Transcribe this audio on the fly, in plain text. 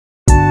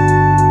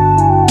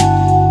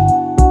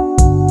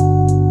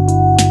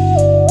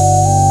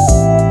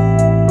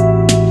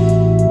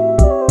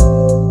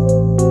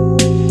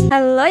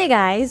Hey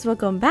guys,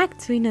 welcome back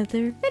to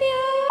another video.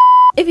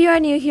 If you are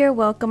new here,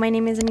 welcome. My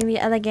name is Amelia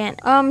Elegant.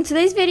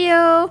 Today's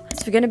video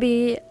is gonna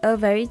be a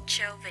very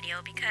chill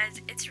video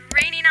because it's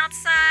raining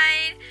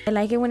outside. I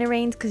like it when it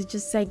rains because it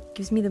just like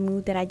gives me the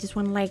mood that I just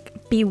want to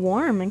like be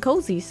warm and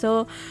cozy.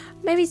 So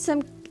maybe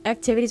some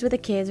activities with the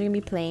kids are gonna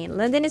be playing.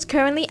 London is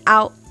currently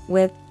out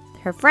with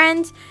her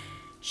friends.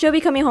 She'll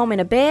be coming home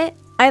in a bit.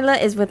 Isla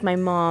is with my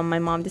mom. My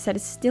mom decided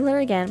to steal her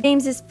again.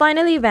 James is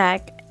finally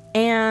back.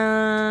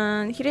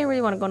 And he didn't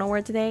really want to go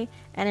nowhere today.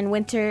 And then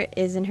Winter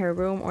is in her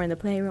room or in the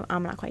playroom.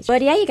 I'm not quite sure.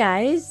 But yeah, you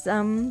guys,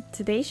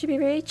 today should be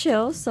very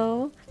chill.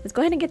 So let's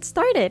go ahead and get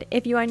started.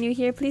 If you are new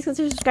here, please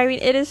consider subscribing.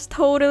 It is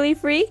totally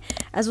free.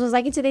 As well as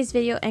liking today's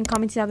video and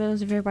commenting down below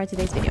if your favorite part of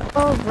today's video.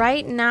 So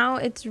right now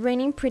it's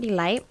raining pretty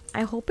light.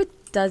 I hope it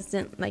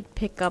doesn't like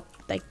pick up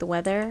like the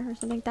weather or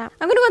something like that.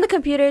 I'm gonna go on the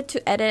computer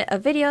to edit a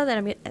video that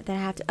I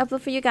have to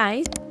upload for you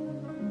guys.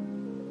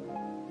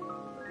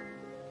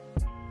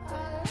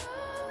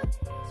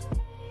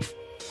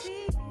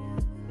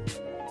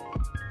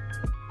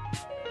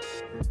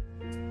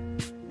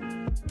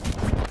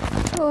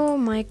 Oh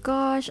my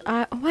gosh,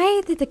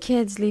 why did the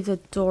kids leave the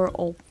door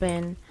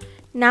open?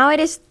 Now it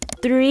is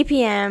 3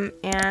 p.m.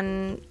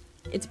 and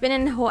it's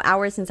been a whole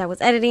hour since I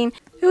was editing.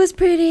 It was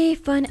pretty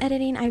fun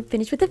editing. I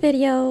finished with the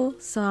video,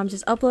 so I'm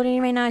just uploading it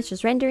right now. It's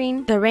just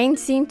rendering. The rain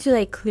seemed to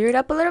like clear it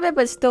up a little bit,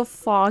 but it's still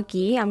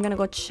foggy. I'm gonna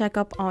go check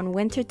up on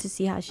Winter to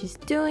see how she's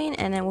doing,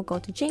 and then we'll go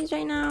to James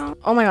right now.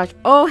 Oh my gosh.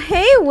 Oh,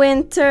 hey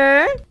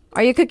Winter.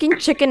 Are you cooking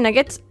chicken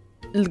nuggets?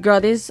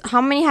 Girl,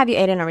 how many have you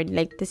eaten already?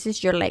 Like, this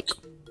is your like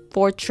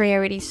 4th tray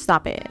already.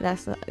 Stop it.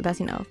 That's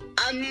enough.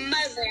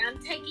 Mother,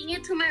 I'm taking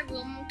it to my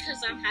room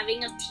because I'm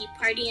having a tea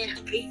party, and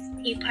every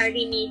tea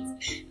party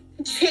needs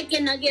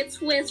chicken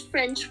nuggets with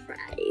French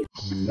fries.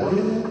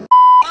 Oh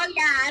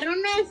yeah, I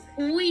don't know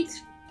who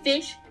eats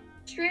fish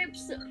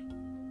strips,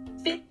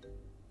 fish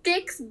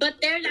sticks, but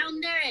they're down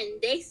there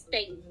and they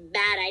stink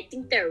bad. I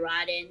think they're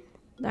rotten.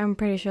 I'm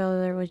pretty sure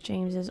there was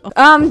James's.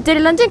 Oh.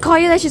 Did London call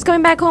you that she's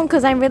coming back home?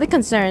 Because I'm really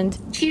concerned.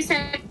 She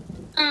said,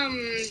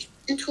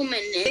 in 2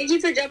 minutes. Thank you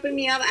for dropping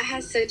me off. I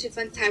had such a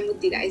fun time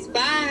with you guys.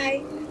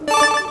 Bye.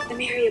 Let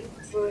me hurry up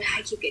before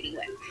I keep getting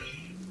wet.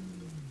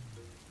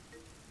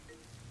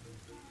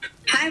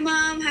 Hi,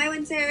 Mom. Hi,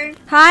 Winter.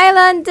 Hi,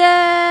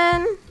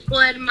 London.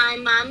 What my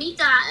mommy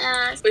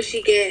got us. What'd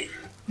she get? Oh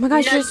my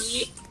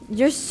gosh,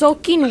 you're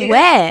soaking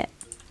wet.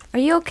 Are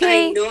you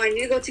okay? I know. I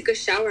need to go take a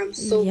shower. I'm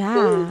so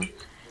cold.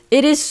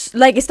 It is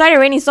like it started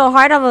raining so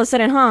hard all of a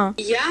sudden, huh?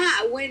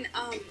 Yeah, when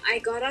I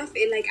got off,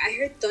 it like I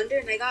heard thunder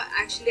and I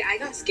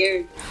got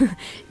scared.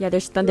 Yeah,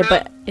 there's thunder,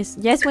 but it's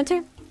yes,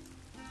 Winter.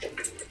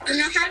 You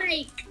know how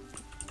like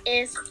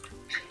it's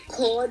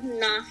cold,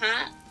 not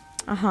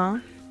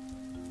hot.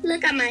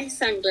 Look at my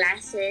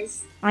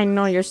sunglasses. I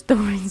know you're still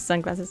wearing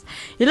sunglasses.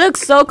 You look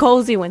so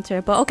cozy,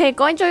 Winter. But okay,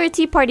 go enjoy your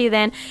tea party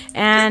then.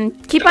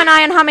 And keep an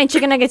eye on how many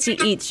chicken nuggets you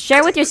eat.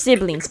 Share with your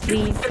siblings,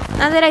 please.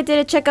 Now that I did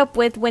a checkup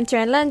with Winter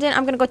and London,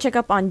 I'm gonna go check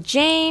up on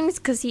James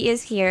because he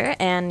is here.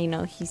 And, you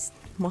know, he's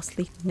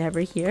mostly never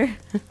here.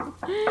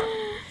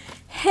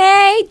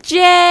 Hey,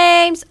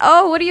 James!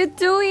 Oh, what are you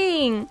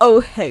doing? Oh,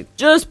 hey,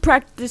 just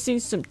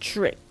practicing some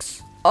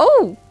tricks.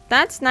 Oh,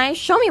 that's nice.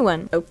 Show me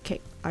one. Okay,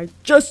 I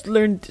just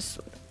learned this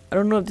one. I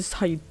don't know if this is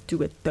how you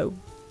do it though.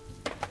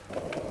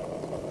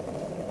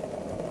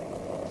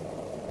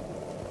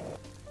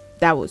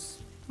 That was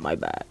my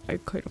bad. I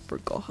kind of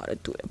forgot how to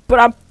do it. But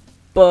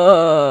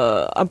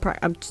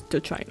I'm still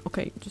trying.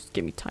 Okay, just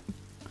give me time.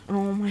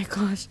 Oh my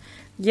gosh.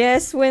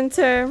 Yes,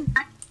 Winter.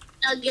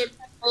 I'll get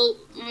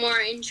more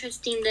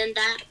interesting than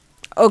that.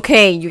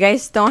 Okay, you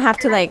guys don't have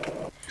to like.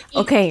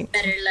 Okay.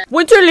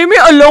 Winter, leave me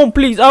alone,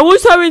 please. I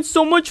was having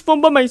so much fun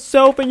by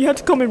myself and you had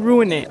to come and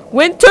ruin it.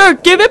 Winter,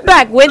 give it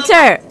back.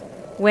 Winter.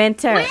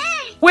 Winter.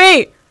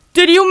 Wait,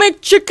 did you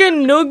make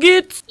chicken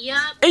nuggets? Yup.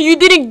 And you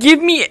didn't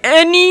give me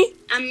any?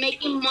 I'm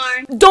making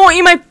more. Don't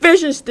eat my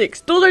fish and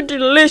sticks. Those are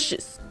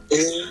delicious.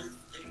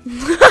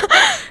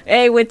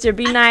 Hey, Winter,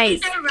 be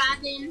nice. They're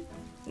rotten.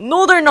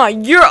 No, they're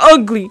not. You're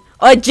ugly.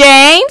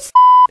 James?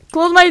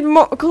 Close my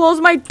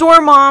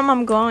door, Mom.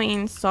 I'm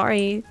going.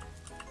 Sorry,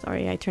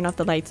 I turned off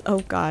the lights. Oh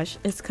gosh,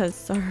 it's cause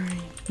sorry.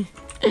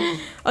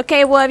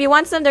 Okay, well if you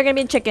want some, they're gonna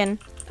be chicken.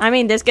 I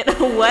mean, what?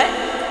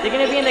 They're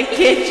gonna be in the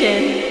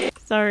kitchen.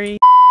 Sorry.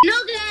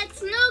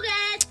 Nuggets.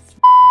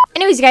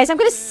 Anyways, you guys, I'm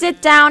gonna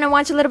sit down and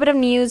watch a little bit of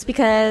news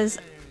because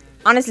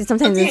honestly,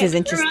 sometimes news is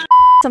interesting.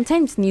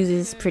 Sometimes news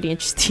is pretty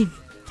interesting,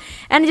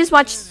 and just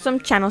watch some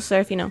channel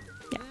surf, you know.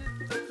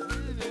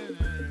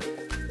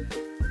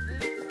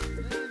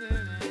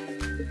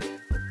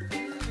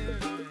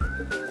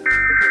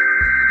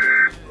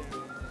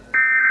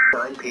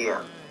 9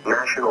 p.m.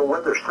 National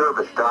Weather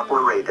Service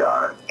Doppler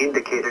radar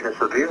indicated a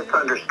severe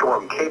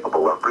thunderstorm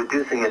capable of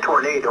producing a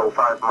tornado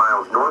 5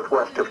 miles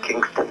northwest of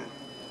Kingston.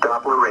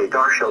 Doppler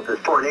radar showed this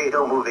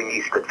tornado moving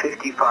east at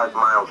 55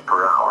 miles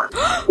per hour.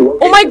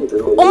 Oh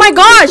my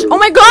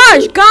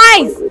gosh,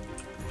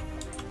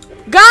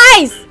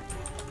 guys!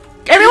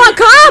 Everyone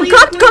come to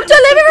the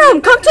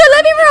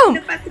living room!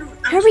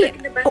 Hurry!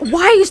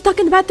 Why are you stuck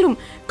in the bathroom?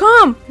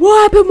 Come.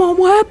 What happened, Mom?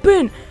 What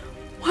happened?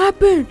 What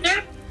happened?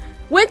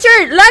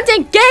 Winter,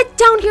 London, get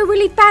down here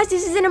really fast.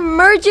 This is an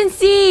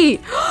emergency.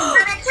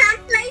 I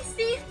can't place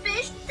these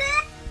fish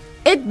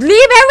there.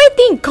 Leave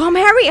everything. Come,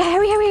 Harry.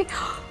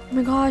 Oh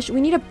my gosh,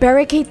 we need to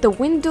barricade the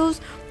windows.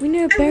 We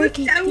need to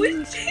barricade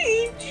things.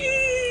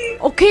 Changing.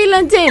 Okay,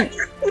 London.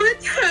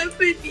 What's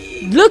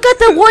happening? Look at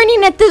the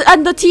warning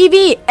on the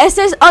TV. It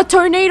says a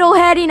tornado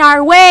heading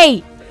our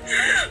way.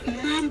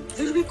 Mom,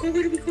 where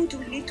do we go? Do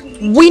we need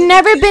We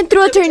never been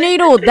through a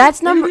tornado.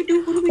 That's number.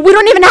 We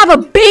don't even have a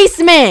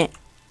basement.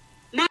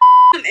 Mom,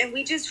 and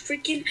we just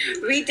freaking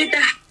redid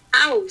the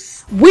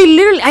house. We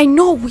literally, I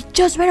know, we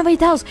just renovated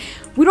the house.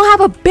 We don't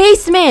have a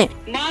basement.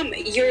 Mom,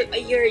 you're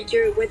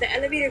where the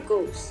elevator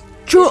goes.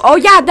 True. Oh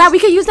yeah, that we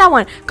could use that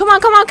one. Come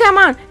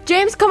on.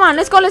 James, come on.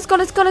 Let's go.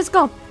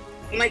 Oh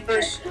my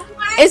gosh.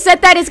 It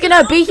said that it's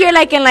gonna be here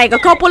like in like a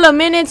couple of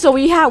minutes, so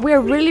we're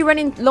really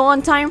running low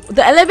on time.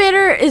 The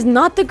elevator is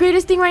not the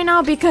greatest thing right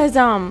now because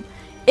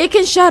it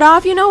can shut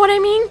off, you know what I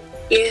mean?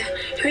 Yeah.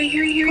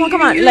 Hurry.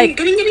 Come on, hurry. like-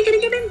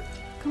 Get in.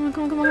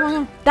 Come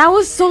on. That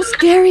was so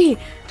scary.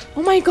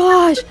 Oh my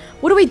gosh.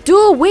 What do we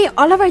do? Wait,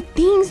 all of our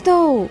things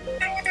though.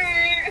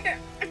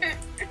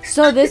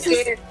 So this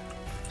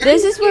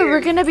is where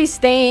we're gonna be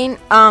staying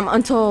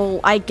until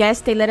I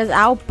guess they let us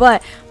out.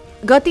 But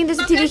good thing there's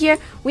a TV here.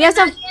 We have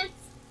some.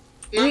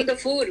 Mom, the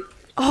food.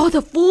 Oh,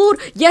 the food.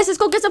 Yes, let's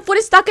go get some food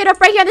and stock it up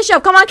right here on the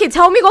shelf. Come on, kids.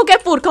 Help me go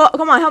get food.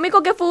 Come on, help me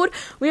go get food.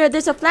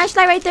 There's a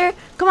flashlight right there.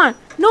 Come on.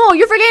 No,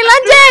 you're forgetting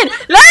London.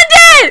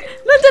 London.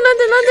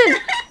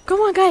 Come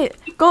on, guys.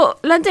 Go,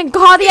 London.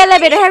 Call the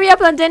elevator. Hurry up,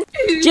 London.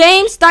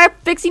 James, start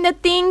fixing the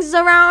things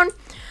around.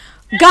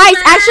 Guys,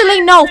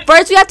 actually, no.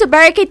 First, we have to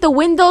barricade the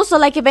windows. So,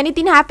 like, if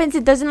anything happens,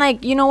 it doesn't,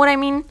 like, you know what I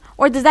mean?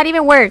 Or does that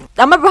even work?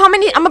 I'm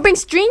gonna bring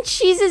string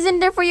cheeses in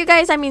there for you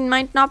guys. I mean,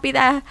 might not be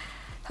that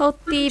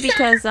healthy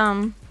because,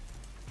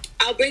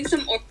 I'll bring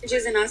some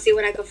oranges and I'll see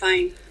what I can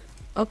find.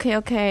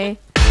 Okay.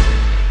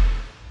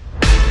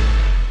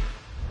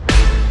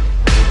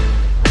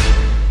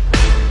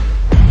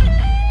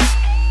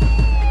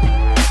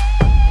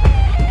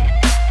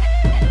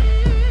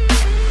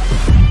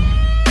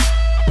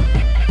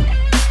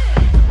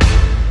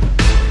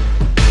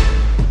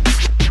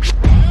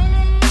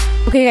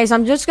 Okay, guys,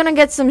 I'm just gonna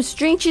get some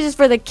string cheeses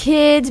for the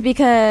kids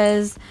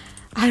because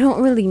I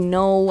don't really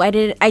know.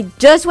 I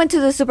just went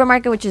to the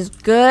supermarket, which is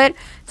good.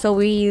 So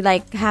we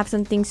like have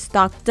some things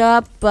stocked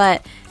up,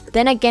 but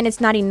then again,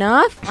 it's not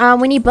enough.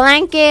 We need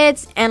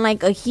blankets and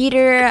like a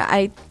heater.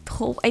 I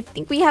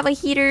think we have a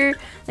heater,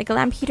 like a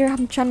lamp heater.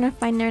 I'm trying to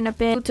find there in a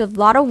bit. A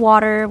lot of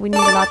water. We need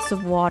lots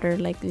of water,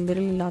 like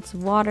literally lots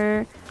of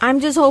water.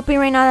 I'm just hoping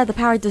right now that the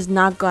power does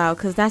not go out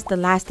because that's the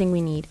last thing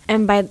we need.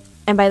 And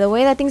by the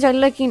way that things are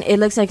looking, it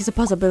looks like it's a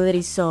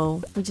possibility.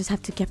 So we just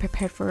have to get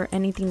prepared for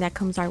anything that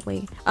comes our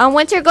way.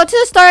 Winter, go to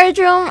the storage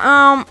room.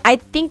 I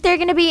think they're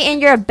gonna be in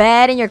your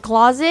bed, in your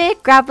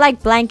closet. Grab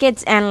like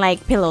blankets and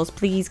like pillows,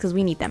 please, because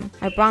we need them.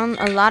 I brought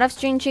a lot of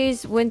string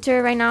cheese.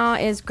 Winter right now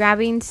is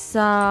grabbing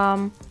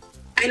some.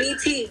 I need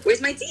tea.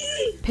 Where's my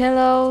tea?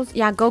 Pillows.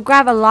 Yeah, go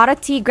grab a lot of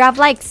tea. Grab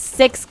like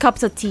 6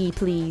 cups of tea,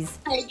 please.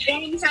 Hey,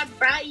 James, I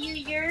brought you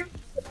your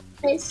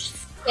fish.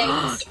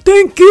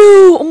 Thank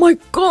you. Oh my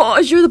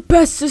gosh, you're the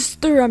best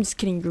sister. I'm just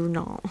kidding. You're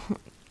not.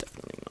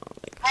 Definitely not.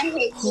 Like, I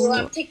hate you.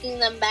 I'm taking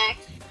them back.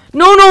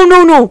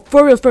 No.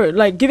 For real.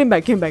 Like, give him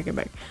back.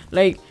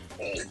 Like,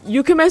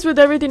 you can mess with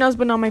everything else,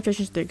 but not my fish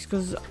and sticks,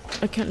 because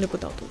I can't live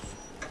without those.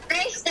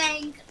 They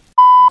stink.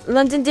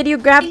 London, did you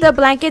grab the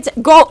blankets?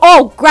 Go.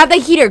 Oh, grab the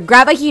heater.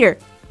 Grab a heater.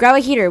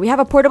 We have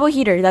a portable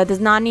heater that does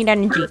not need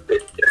energy.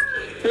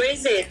 Where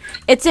is it?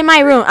 It's in my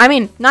room. I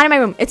mean, not in my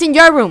room. It's in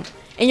your room.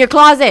 In your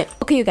closet.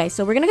 Okay, you guys,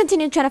 so we're gonna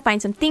continue trying to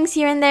find some things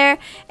here and there,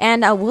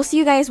 and we'll see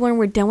you guys when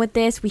we're done with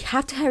this. We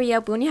have to hurry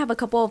up. We only have a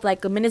couple of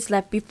like minutes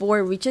left before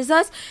it reaches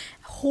us.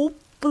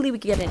 Hopefully we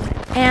can get in.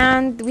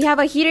 And we have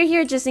a heater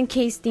here just in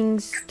case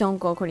things don't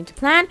go according to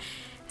plan.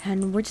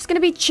 And we're just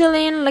gonna be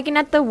chilling, looking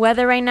at the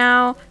weather right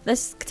now.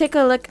 Let's take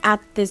a look at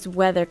this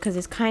weather because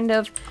it's kind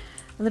of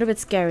a little bit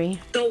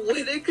scary. The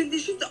weather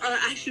conditions are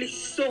actually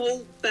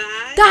so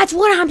bad. That's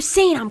what I'm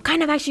saying. I'm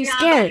kind of actually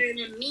scared.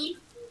 Better than me.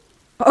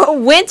 Oh,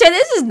 Winter,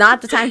 this is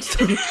not the time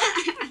to.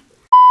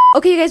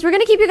 Okay, you guys, we're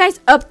gonna keep you guys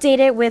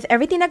updated with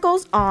everything that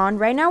goes on.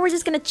 Right now, we're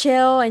just gonna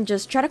chill and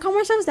just try to calm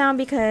ourselves down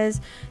because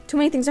too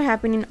many things are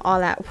happening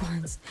all at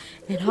once.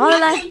 And all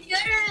of that.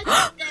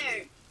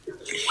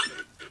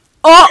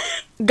 Oh,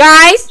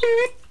 guys,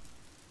 Oh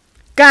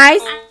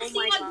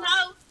my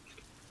god.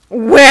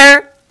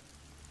 where,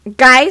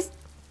 guys?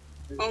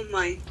 Oh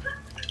my.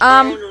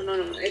 No.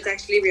 It's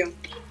actually real.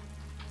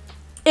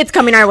 It's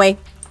coming our way.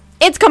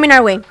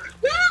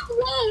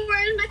 Whoa,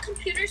 where's my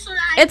computer so that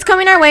I It's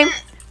coming our way.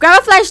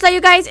 Grab a flashlight,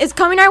 you guys. It's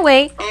coming our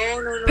way.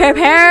 Oh no.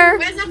 Prepare.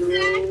 Where's the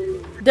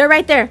flag? They're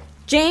right there.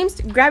 James,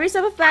 grab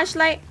yourself a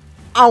flashlight.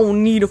 I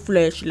don't need a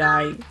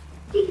flashlight.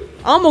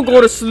 I'm gonna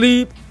go to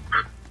sleep.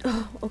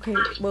 Oh, okay,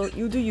 well,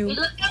 you do you. Look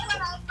at what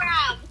I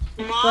grabbed.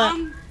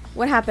 Mom,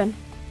 What happened?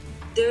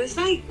 there's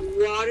like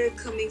water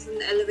coming from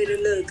the elevator.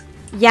 Look.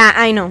 Yeah,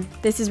 I know.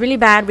 This is really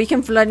bad. We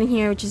can flood in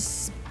here, which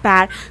is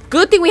bad.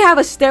 Good thing we have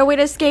a stairway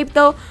to escape,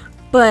 though.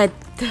 But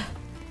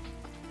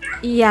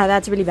yeah,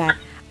 that's really bad.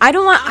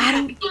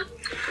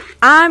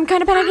 I'm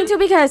kind of panicking too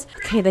because,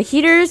 okay, the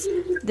heaters.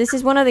 This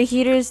is one of the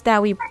heaters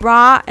that we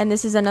brought, and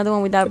this is another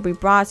one that we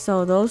brought.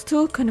 So those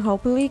two can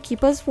hopefully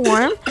keep us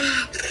warm.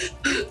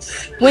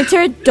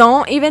 Winter,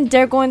 don't even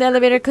dare go in the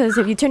elevator because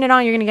if you turn it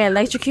on, you're gonna get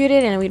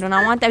electrocuted, and we do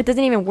not want that. It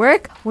doesn't even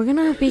work. We're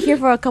gonna be here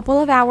for a couple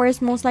of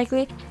hours, most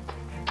likely.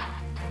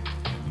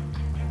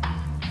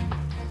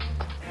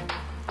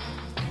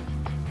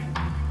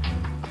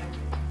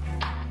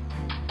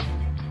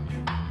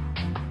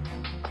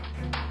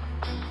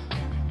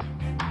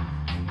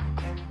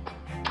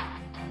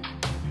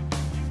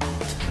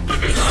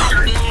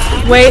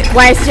 Wait,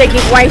 why is it shaking?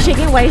 Why is it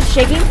shaking? Why is it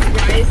shaking?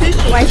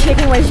 Why is it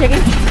shaking? Why is it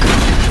shaking?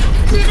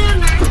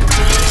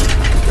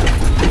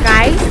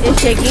 Guys,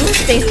 it's shaking.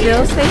 Stay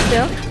still, stay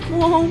still.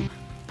 Mom,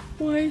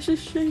 why is it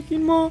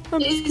shaking, Mom?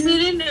 Is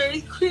it an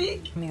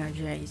earthquake? Oh my god,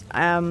 guys.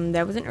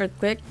 There was an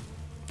earthquake.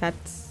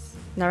 That's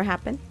never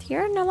happened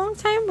here in a long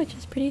time, which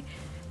is pretty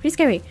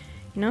scary.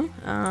 You know?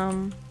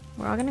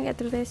 We're all gonna get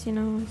through this, you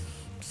know.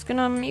 Just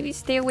gonna maybe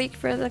stay awake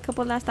for a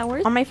couple last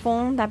hours. On my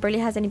phone that barely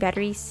has any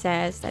battery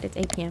says that it's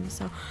 8 p.m.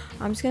 So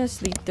I'm just gonna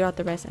sleep throughout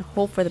the rest and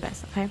hope for the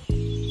best, okay?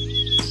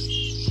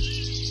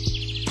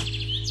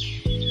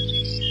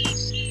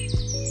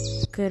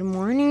 Good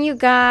morning, you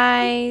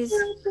guys.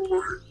 Good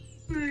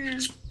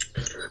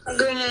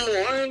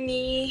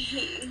morning.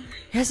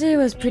 Yesterday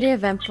was pretty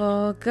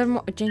eventful.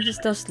 James is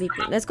still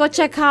sleeping. Let's go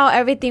check how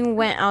everything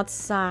went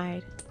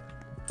outside.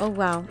 Oh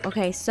wow.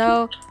 Okay,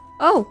 so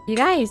oh, you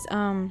guys,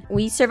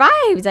 we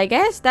survived, I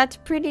guess. That's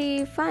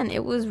pretty fun.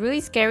 It was really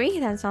scary,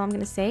 that's all I'm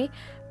gonna say.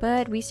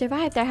 But we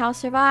survived. Our house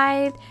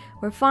survived.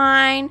 We're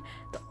fine.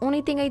 The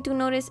only thing I do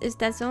notice is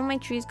that some of my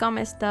trees got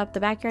messed up. The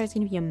backyard is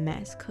gonna be a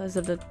mess because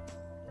of the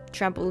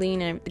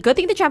trampoline. And good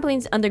thing the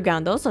trampoline's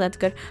underground though, so that's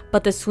good.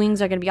 But the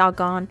swings are gonna be all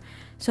gone.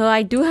 So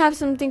I do have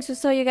some things to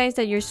tell you guys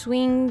that your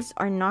swings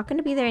are not going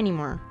to be there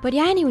anymore. But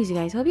yeah, anyways, you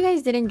guys, hope you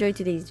guys did enjoy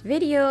today's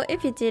video.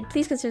 If you did,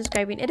 please consider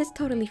subscribing. It is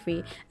totally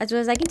free. As well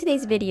as liking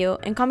today's video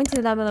and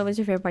commenting down below what's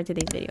your favorite part of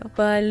today's video.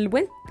 But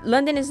when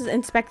London is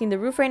inspecting the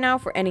roof right now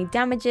for any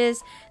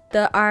damages,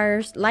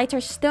 our lights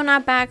are still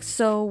not back,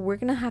 so we're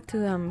gonna have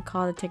to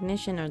call the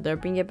technician, or they'll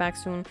bring it back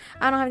soon.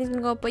 I don't know how things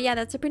gonna go, but yeah,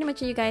 that's pretty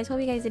much it, you guys. Hope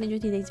you guys did enjoy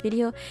today's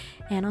video,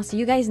 and I'll see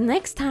you guys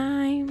next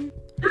time.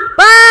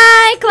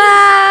 Bye,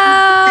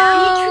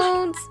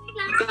 clouds.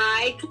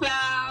 Bye,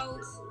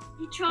 clouds.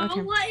 Charles,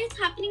 Okay. what is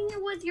happening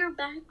with your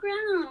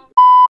background?